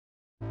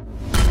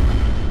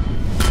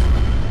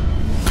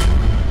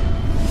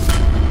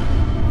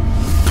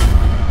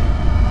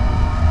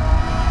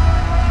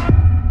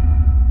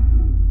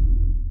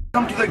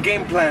Welcome to the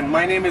game plan.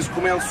 My name is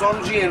Kumail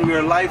Somji and we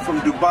are live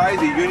from Dubai,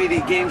 the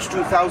Unity Games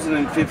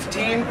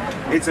 2015.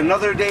 It's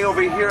another day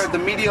over here at the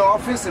media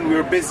office and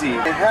we're busy.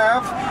 I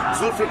have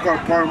Zulfikar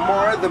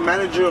Parmar, the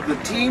manager of the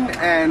team,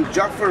 and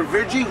Jaffer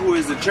Virjai, who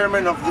is the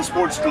chairman of the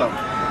sports club.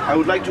 I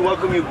would like to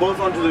welcome you both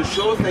onto the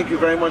show. Thank you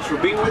very much for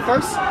being with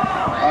us.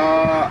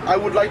 I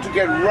would like to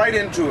get right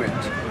into it.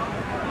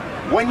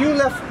 When you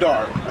left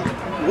Dar,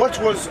 what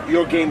was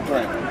your game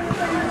plan?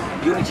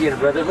 Unity and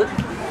brotherhood.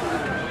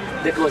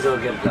 That was our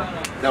game plan.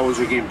 That was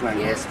your game plan?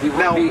 Yes. We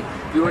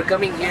were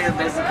coming here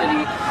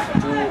basically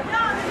to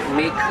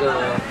make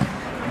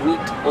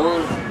meet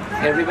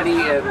everybody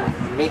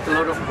and make a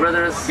lot of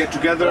brothers get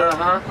together.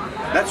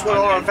 That's what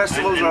all our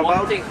festivals are about.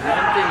 One thing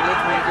what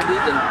we have to do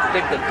is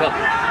take the cup.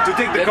 To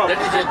take the cup. That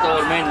is just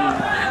our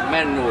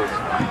main note.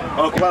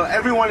 Okay. Well,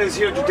 everyone is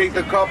here to take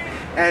the cup,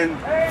 and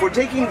for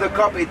taking the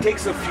cup, it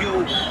takes a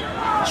few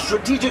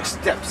strategic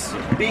steps.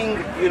 Being,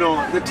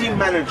 the team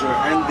manager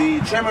and the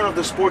chairman of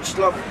the sports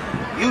club,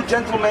 you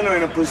gentlemen are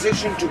in a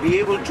position to be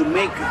able to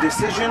make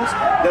decisions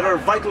that are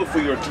vital for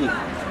your team.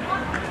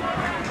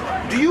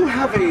 Do you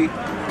have a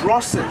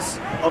process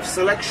of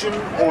selection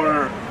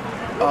or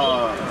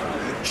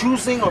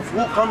choosing of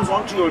who comes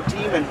onto your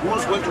team and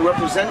who's going to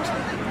represent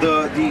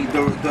the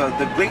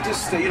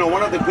greatest,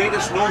 one of the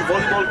greatest known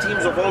volleyball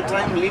teams of all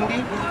time,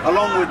 Lindy,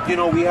 along with,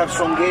 we have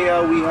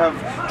Songea, we have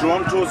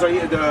Toronto's are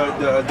here, the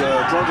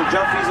Toronto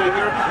Jaffers are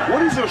here.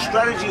 What is your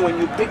strategy when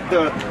you pick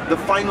the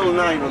final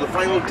 9 or the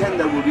final 10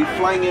 that will be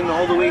flying in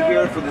all the way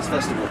here for this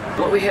festival?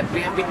 What we have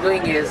been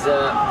doing is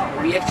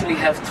we actually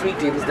have 3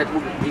 teams that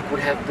we could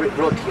have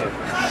brought here,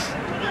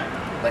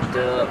 but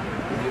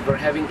we were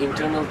having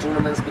internal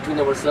tournaments between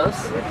ourselves,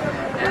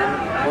 and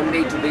on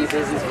day-to-day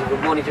basis we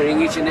were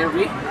monitoring each and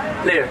every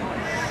player.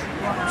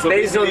 So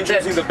based on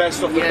choosing the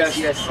best of the best.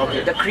 Yes.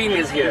 Okay. The cream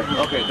is here.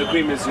 Okay, the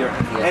cream is here.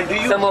 Yes. And do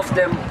you? Some of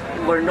them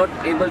were not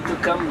able to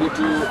come due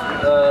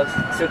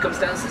to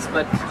circumstances,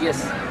 but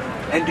yes.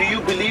 And do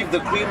you believe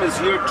the cream is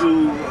here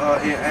to,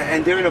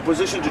 and they're in a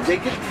position to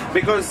take it?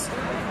 Because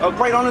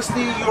quite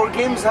honestly, your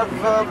games have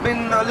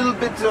been a little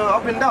bit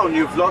up and down.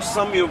 You've lost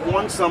some, you've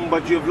won some,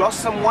 but you've lost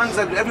some ones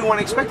that everyone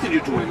expected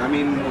you to win. I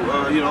mean,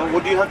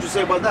 what do you have to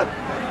say about that?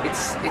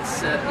 It's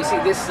you see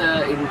this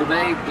in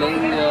Dubai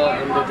playing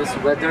under this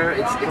weather.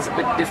 It's a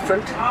bit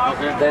different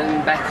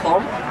than back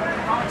home.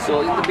 So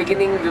in the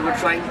beginning we were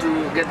trying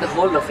to get the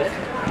hold of it,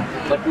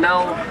 but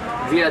now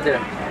we are there.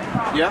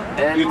 Yeah?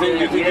 And you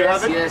think you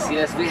have it? Yes,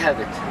 we have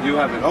it. You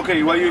have it.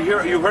 Okay, well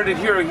you heard it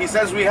here. He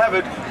says we have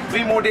it.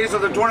 3 more days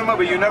of the tournament,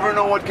 but you never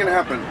know what can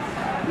happen.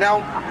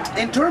 Now,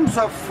 in terms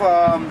of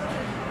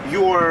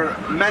your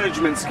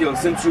management skills,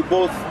 since you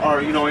both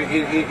are, in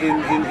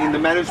the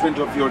management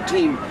of your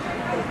team,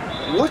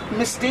 what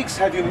mistakes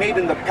have you made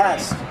in the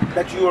past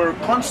that you are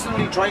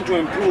constantly trying to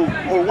improve,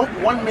 or what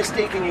one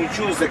mistake can you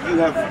choose that you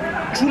have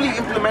truly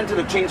implemented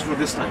a change for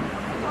this time?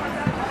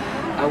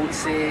 I would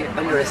say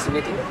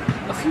underestimating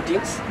a few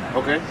teams.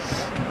 Okay.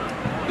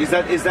 Is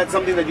that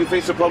something that you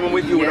face a problem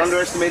with? You would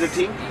underestimate a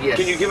team? Yes.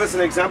 Can you give us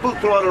an example?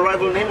 Throw out a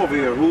rival name over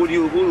here. Who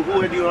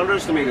had you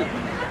underestimated?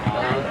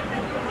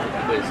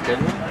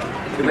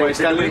 Dubai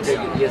Stallions.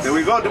 Yes. There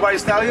we go, Dubai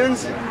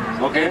Stallions.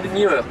 Okay. And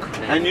New York.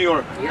 And New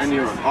York. Yes. And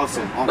New York.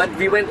 Awesome. But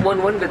we went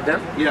 1-1 with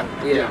them. Yeah.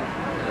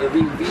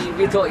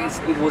 We thought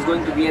it was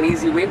going to be an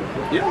easy win.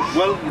 Yeah.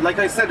 Well, like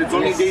I said, it's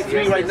only day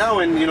 3 right now,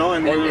 and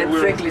and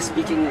frankly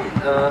speaking,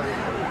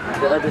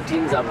 the other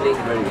teams are playing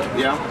very well.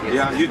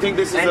 Yeah. You think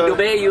this is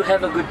Dubai, you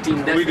have a good team,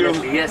 definitely. We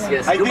do. Yes.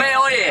 Dubai,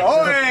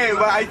 oye!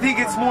 But I think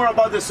it's more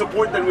about the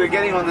support that we're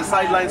getting on the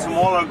sidelines from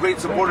all our great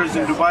supporters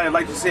in Dubai. I'd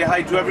like to say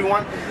hi to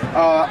everyone.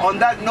 On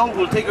that note,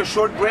 we'll take a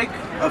short break,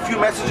 a few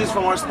messages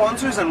from our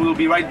sponsors, and we'll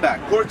be right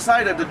back.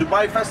 Courtside at the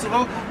Dubai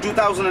Festival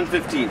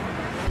 2015.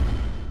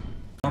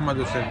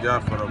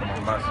 Jaffer of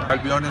Mombasa.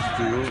 I'll be honest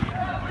to you,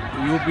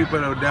 you people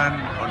have done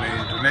on an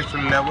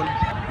international level.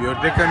 You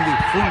have taken the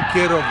full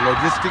care of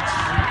logistics,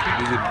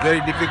 which is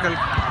very difficult,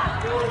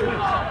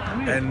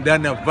 and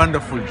done a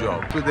wonderful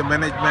job. With the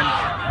management,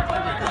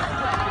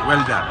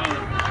 well done.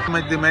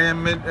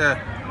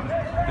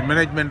 The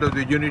management of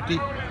the Unity,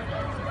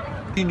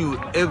 continue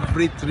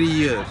every 3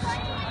 years.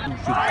 You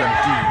should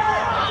continue.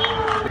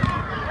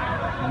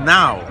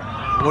 Now,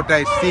 what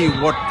I see,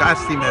 what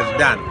Kasim has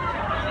done,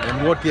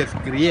 and what he has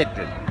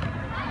created,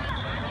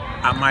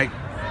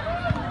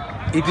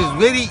 it is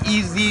very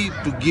easy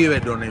to give a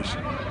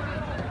donation,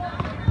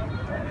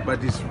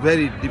 but it's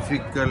very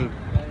difficult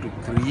to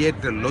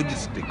create the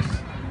logistics.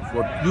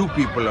 What you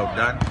people have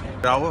done.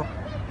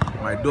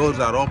 My doors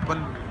are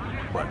open,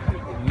 but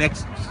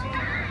next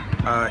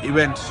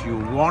events you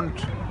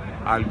want,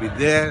 I'll be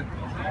there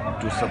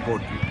to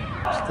support you.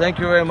 Thank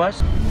you very much.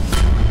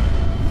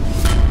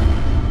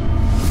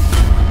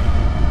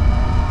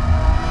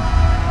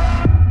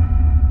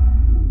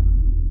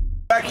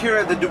 here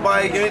at the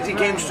Dubai Unity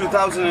Games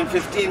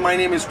 2015. My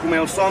name is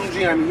Kumail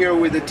Somji. I'm here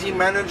with the team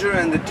manager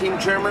and the team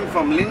chairman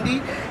from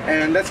Lindy.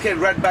 And let's get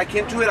right back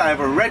into it. I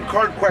have a red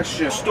card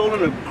question.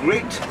 Stolen a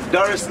great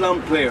Dar es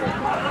Salaam player.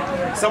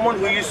 Someone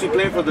who used to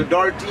play for the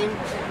Dar team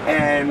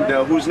and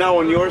who's now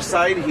on your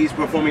side. He's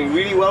performing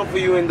really well for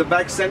you in the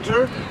back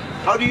center.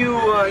 How do you,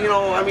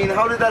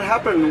 how did that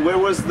happen? Where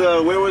was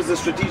the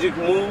strategic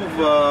move?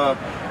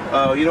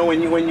 When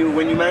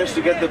you managed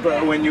to get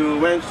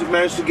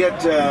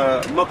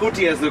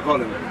Makuti, as they call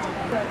him.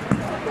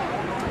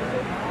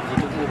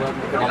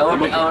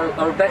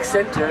 Our back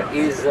center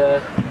is.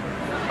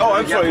 Oh,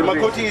 I'm sorry.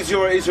 Makoti is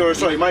your.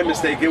 Sorry, my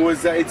mistake. It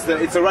was. It's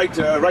a right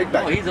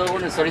back. Oh, he's our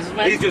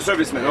serviceman. He's your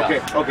serviceman.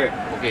 Yeah. Okay.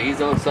 He's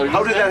our serviceman.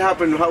 How did that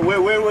happen?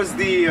 Where was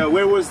the?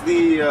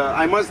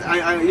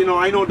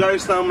 I know Dar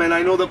es Salaam and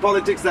I know the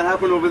politics that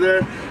happen over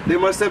there. There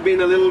must have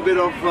been a little bit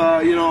of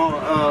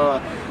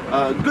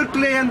good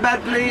play and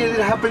bad play. It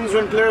happens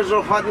when players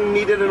are hot and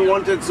needed and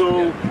wanted.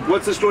 So,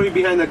 what's the story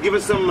behind that? Give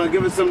us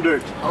some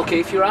dirt. Okay,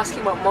 if you're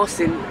asking about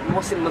Mohsin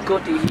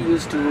Makoti, he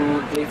used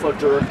to play for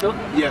Toronto.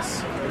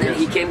 Yes. Then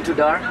he came to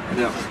Dar.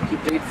 Yeah. He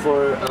played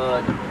for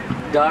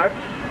Dar,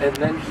 and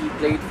then he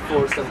played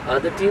for some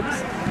other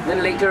teams.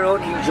 Then later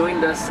on, he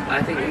joined us.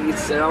 I think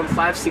it's around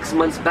 5-6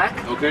 months back.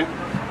 Okay.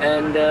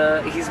 And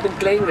he's been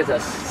playing with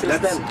us since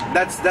then.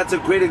 That's a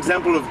great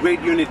example of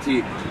great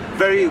unity.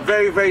 Very,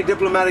 very, very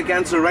diplomatic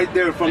answer right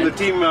there from the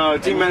team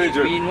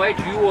manager. We invite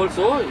you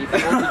also. If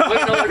you want to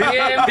join our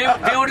game.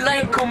 We would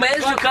like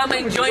Kumail to come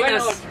and join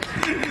us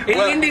in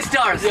Lindy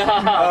Stars. I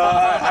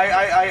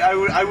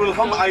will.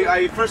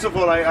 First of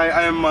all,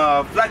 I am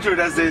flattered,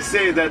 as they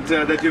say,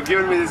 that you've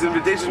given me this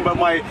invitation. But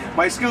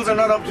my skills are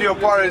not up to your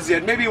par as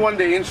yet. Maybe one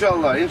day,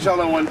 inshallah,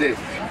 one day.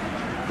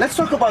 Let's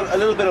talk a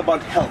little bit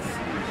about health.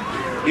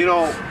 You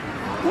know,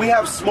 we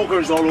have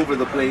smokers all over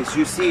the place.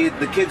 You see it.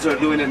 The kids are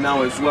doing it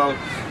now as well.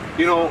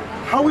 You know,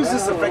 how is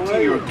this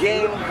affecting your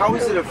game? How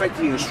is it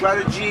affecting your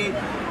strategy?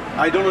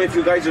 I don't know if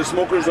you guys are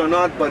smokers or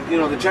not, but you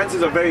know the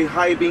chances are very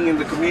high being in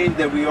the community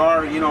that we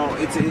are. You know,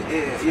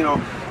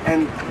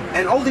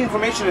 and all the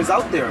information is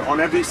out there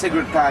on every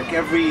cigarette pack,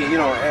 every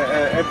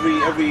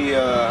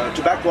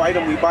tobacco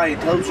item we buy.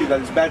 It tells you that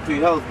it's bad for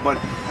your health. But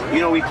you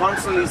know, we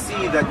constantly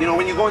see that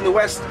when you go in the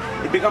West,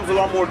 it becomes a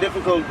lot more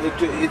difficult.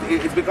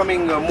 It's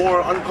becoming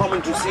more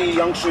uncommon to see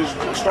youngsters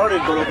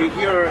started. But over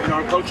here in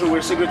our culture,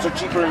 where cigarettes are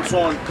cheaper and so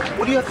on,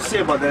 what do you have to say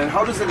about that? And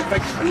how does it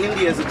affect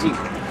India as a team?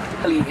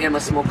 I am a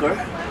smoker,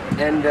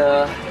 and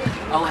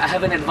I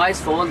have an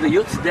advice for all the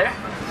youth there.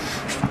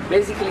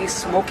 Basically,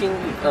 smoking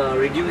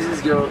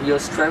reduces your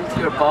strength,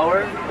 your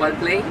power while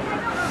playing.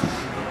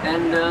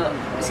 And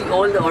see,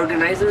 all the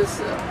organizers,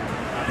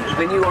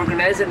 when you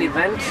organize an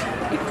event,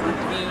 it would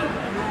be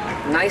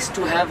nice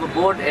to have a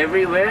board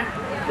everywhere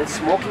that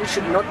smoking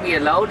should not be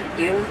allowed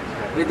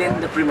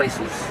within the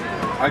premises.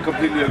 I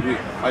completely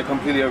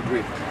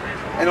agree.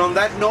 And on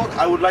that note,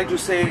 I would like to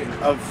say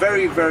a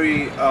very,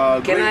 very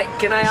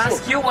Can I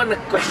ask you one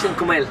question,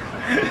 Kumail?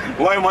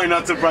 Why am I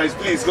not surprised?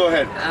 Please go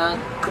ahead.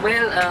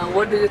 Kumail,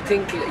 what do you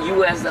think?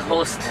 You as the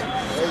host,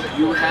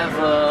 you have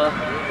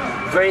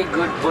very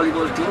good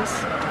volleyball teams.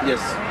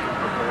 Yes.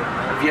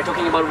 We are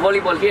talking about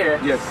volleyball here.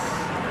 Yes.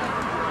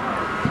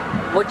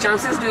 What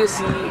chances do you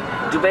see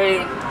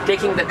Dubai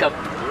taking the cup?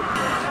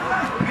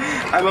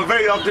 I'm a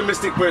very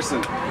optimistic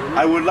person.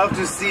 I would love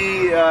to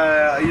see,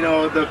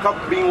 the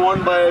cup being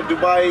won by a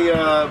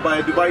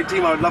Dubai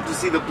team. I would love to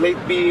see the plate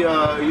be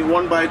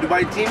won by a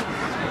Dubai team.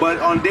 But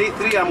on day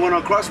 3, I'm going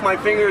to cross my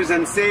fingers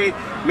and say,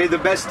 may the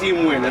best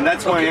team win. And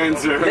that's my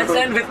answer. Let's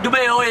end with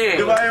Dubai Oye!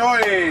 Dubai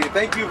Oye!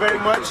 Thank you very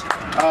much.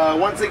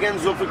 Once again,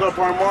 Zulfikar,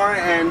 Parmar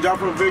and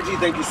Jaffer, Virjai,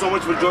 thank you so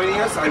much for joining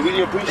us. I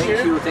really appreciate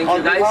it. Thank you,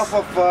 On behalf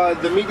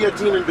of the media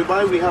team in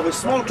Dubai, we have a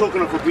small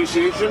token of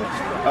appreciation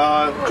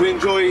to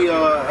enjoy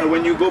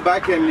when you go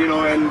back and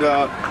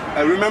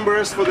remember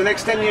us for the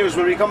next 10 years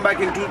when we come back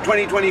in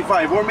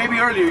 2025 or maybe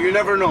earlier. You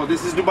never know.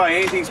 This is Dubai.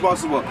 Anything's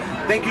possible.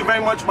 Thank you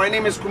very much. My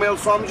name is Kumail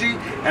Somji,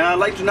 and I'd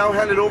like to now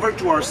hand it over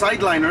to our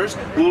sideliners,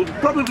 who will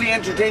probably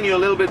entertain you a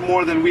little bit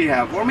more than we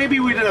have, or maybe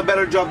we did a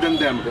better job than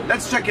them.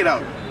 Let's check it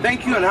out.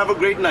 Thank you and have a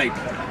great night.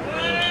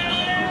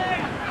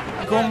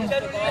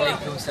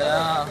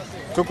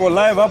 Tuko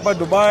live hapa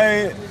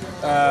Dubai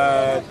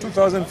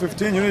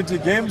 2015 Unity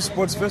Games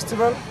Sports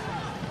Festival.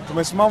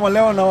 Tumesimama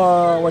leo na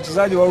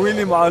wachezaji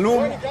wawili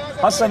maalum,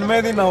 Hassan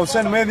Mehdi na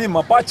Hussein Mehdi,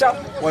 mapacha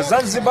wa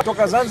Zanzibar,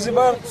 toka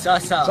Zanzibar.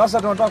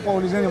 Sasa tunataka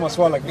kuulizeni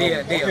maswala kidogo.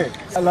 Okay.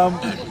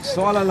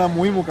 Swala la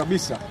muhimu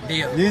kabisa.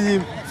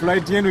 Nyinyi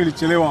flight yenu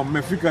ilichelewa,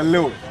 mmefika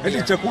leo.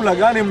 Eti chakula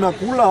gani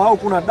mnakula au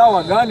kuna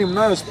dawa gani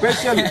mnayo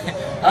special?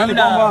 Yaani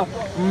kwamba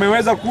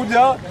mmeweza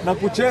kuja na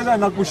kucheza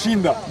na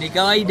kushinda. Ni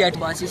kawaida tu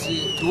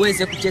sisi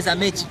tuweze kucheza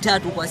mechi 3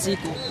 kwa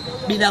siku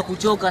bila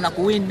kuchoka na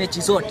kuwin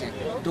mechi zote.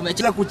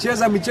 Tumecheza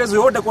kucheza michezo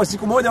yote kwa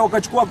siku moja,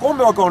 wakachukua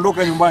kombe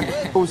wakaondoka nyumbani.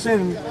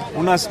 Hussein,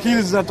 una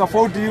skills za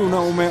tofauti,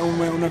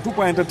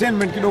 unatupa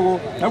entertainment kidogo.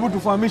 Hebu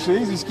tufahamishe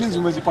hizi skills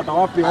umezipata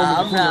wapi au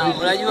umejifunza vipi?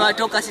 Unajua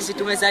toka sisi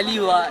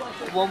tumezaliwa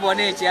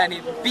tuomboneche,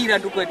 yani mpira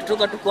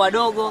tuko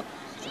wadogo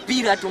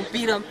mpira tu,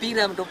 mpira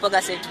ndio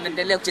mpaka sasa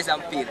tunaendelea kucheza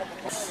mpira.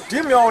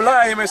 Timu ya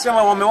Ulaya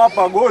imesema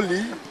wamewapa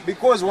goli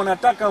because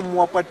wanataka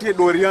muwapatie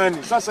Doriani.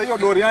 Sasa hiyo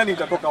Doriani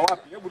itatoka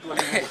wapi? Hebu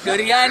tueleze.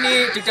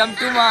 Doriani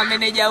tutamtuma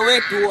meneja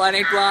wetu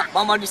anaitwa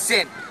Mohamed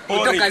Hussein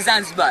kutoka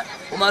Zanzibar.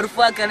 Umaarufu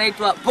wake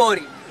anaitwa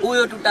Pori.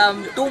 Huyo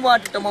tutamtuma,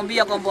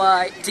 tutamwambia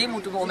kwamba timu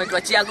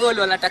umetuachia goli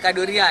wanataka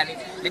Doriani.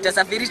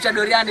 Litasafirisha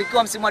Doriani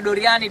kwa msimu wa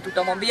Doriani,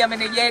 tutamwambia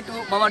meneja wetu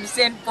Mohamed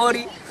Hussein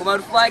Pori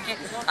umaarufu wake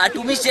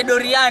atumishe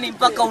Doriani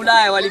mpaka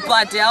Ulaya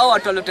walipate hao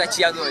watu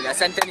waliotuachia goli.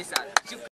 Asanteni sana.